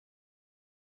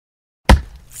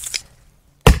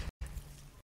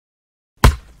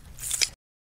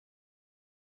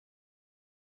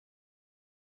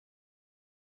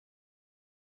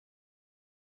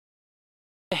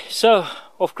so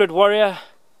Off-Grid Warrior,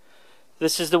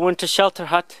 this is the winter shelter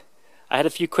hut. I had a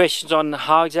few questions on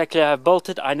how exactly I've built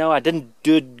it. I know I didn't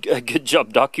do a good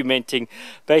job documenting.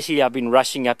 Basically, I've been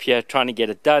rushing up here trying to get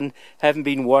it done. Haven't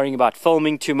been worrying about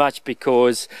filming too much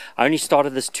because I only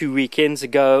started this 2 weekends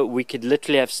ago. We could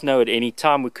literally have snow at any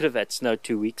time. We could have had snow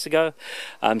 2 weeks ago.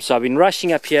 So I've been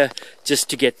rushing up here just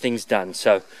to get things done.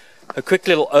 So a quick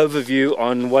little overview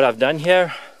on what I've done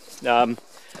here.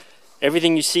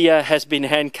 Everything you see here has been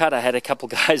hand cut. I had a couple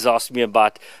guys ask me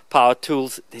about power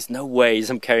tools. There's no ways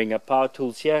I'm carrying up power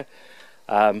tools here.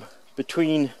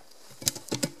 Between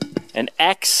an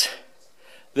axe,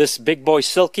 this big boy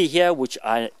silky here, which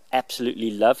I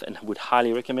absolutely love and would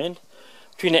highly recommend.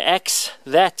 Between an axe,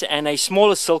 that, and a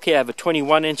smaller silky, I have a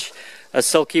 21-inch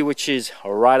silky, which is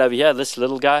right over here, this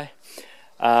little guy.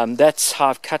 That's how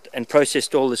I've cut and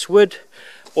processed all this wood.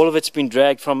 All of it's been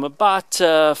dragged from about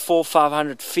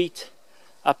 400-500 feet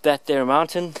up that there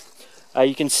mountain.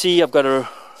 You can see I've got to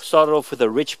start off with a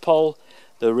ridge pole.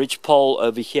 The ridge pole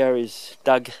over here is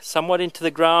dug somewhat into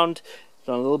the ground. It's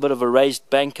on a little bit of a raised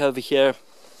bank over here.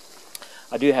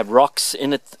 I do have rocks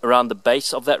in it around the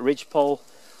base of that ridge pole.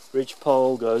 Ridge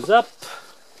pole goes up.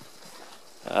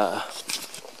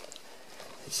 Let's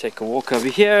take a walk over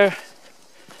here.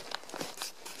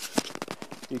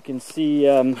 You can see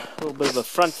a little bit of a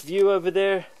front view over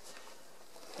there,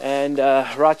 and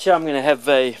right here I'm going to have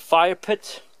a fire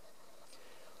pit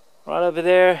right over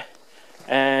there.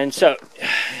 And so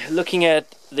looking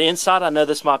at the inside, I know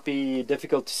this might be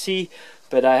difficult to see,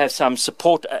 but I have some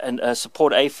support and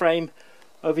support A-frame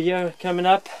over here coming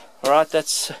up. Alright,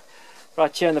 that's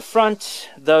right here in the front.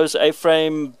 Those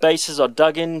A-frame bases are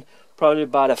dug in probably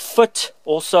about a foot.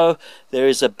 Also, there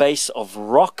is a base of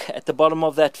rock at the bottom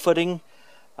of that footing.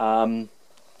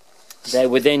 They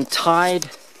were then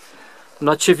tied. I'm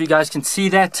not sure if you guys can see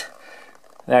that.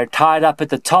 They're tied up at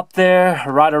the top there,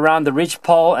 right around the ridge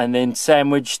pole, and then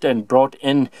sandwiched and brought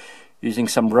in using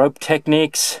some rope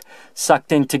techniques,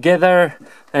 sucked in together.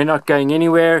 They're not going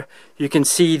anywhere. You can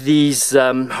see these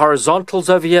horizontals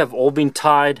over here have all been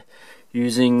tied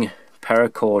using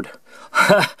paracord.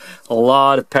 A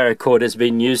lot of paracord has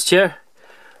been used here.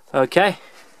 Okay,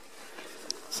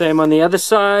 same on the other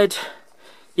side.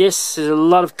 Yes, there's a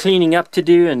lot of cleaning up to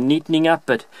do and neatening up,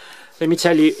 but let me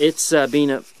tell you, it's been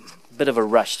a bit of a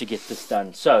rush to get this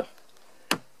done. So,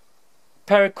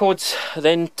 paracords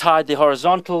then tied the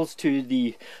horizontals to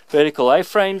the vertical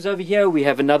A-frames over here. We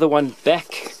have another one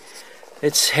back.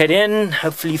 Let's head in.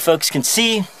 Hopefully folks can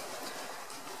see.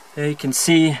 There you can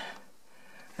see,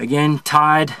 again,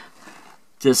 tied.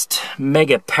 Just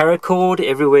mega paracord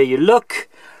everywhere you look.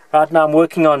 Right now I'm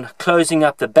working on closing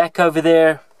up the back over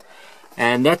there.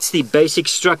 And that's the basic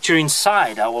structure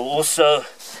inside. I will also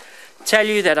tell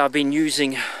you that I've been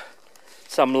using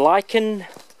some lichen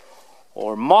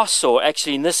or moss, or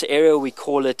actually in this area we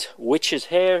call it witch's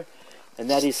hair, and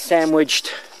that is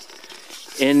sandwiched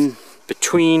in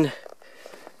between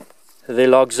the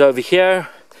logs over here.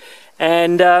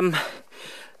 And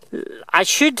I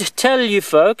should tell you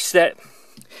folks that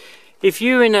if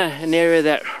you're in an area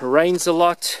that rains a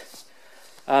lot,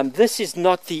 this is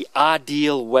not the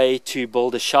ideal way to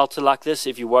build a shelter like this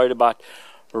if you're worried about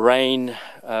rain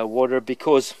water,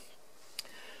 because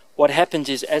what happens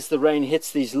is as the rain hits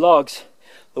these logs,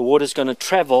 the water is going to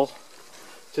travel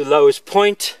to the lowest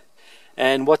point,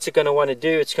 and what's it going to want to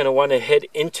do? It's going to want to head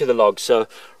into the logs. So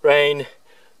rain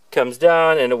comes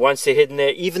down, and once they hit in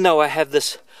there, even though I have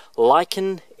this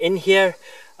lichen in here,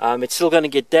 it's still going to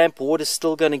get damp, water's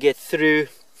still going to get through,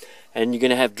 and you're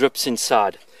going to have drips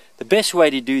inside. The best way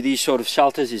to do these sort of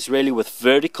shelters is really with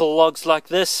vertical logs like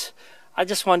this. I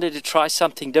just wanted to try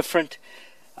something different.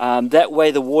 That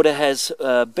way the water has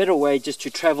a better way just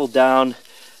to travel down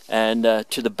and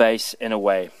to the base and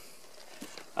away.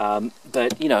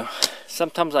 But you know,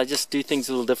 sometimes I just do things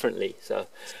a little differently. So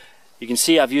you can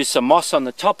see I've used some moss on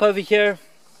the top over here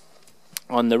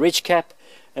on the ridge cap,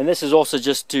 and this is also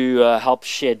just to help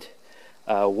shed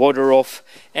water off.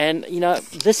 And you know,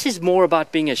 this is more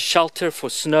about being a shelter for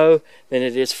snow than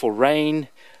it is for rain.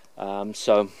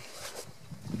 So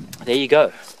there you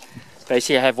go.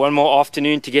 Basically I have one more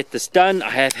afternoon to get this done.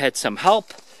 I have had some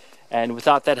help, and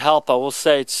without that help I will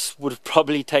say it would have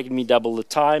probably taken me double the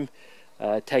time.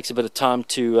 It takes a bit of time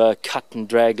to cut and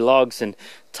drag logs and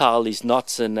tie all these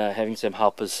knots, and having some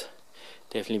help has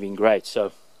definitely been great.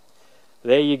 So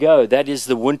there you go. That is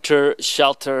the winter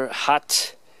shelter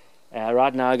hut.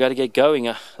 Right now I got to get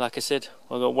going. Like I said,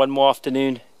 I've got one more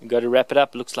afternoon. We've got to wrap it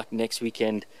up. It looks like next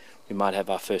weekend we might have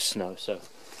our first snow. So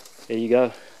there you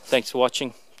go. Thanks for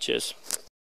watching. Cheers.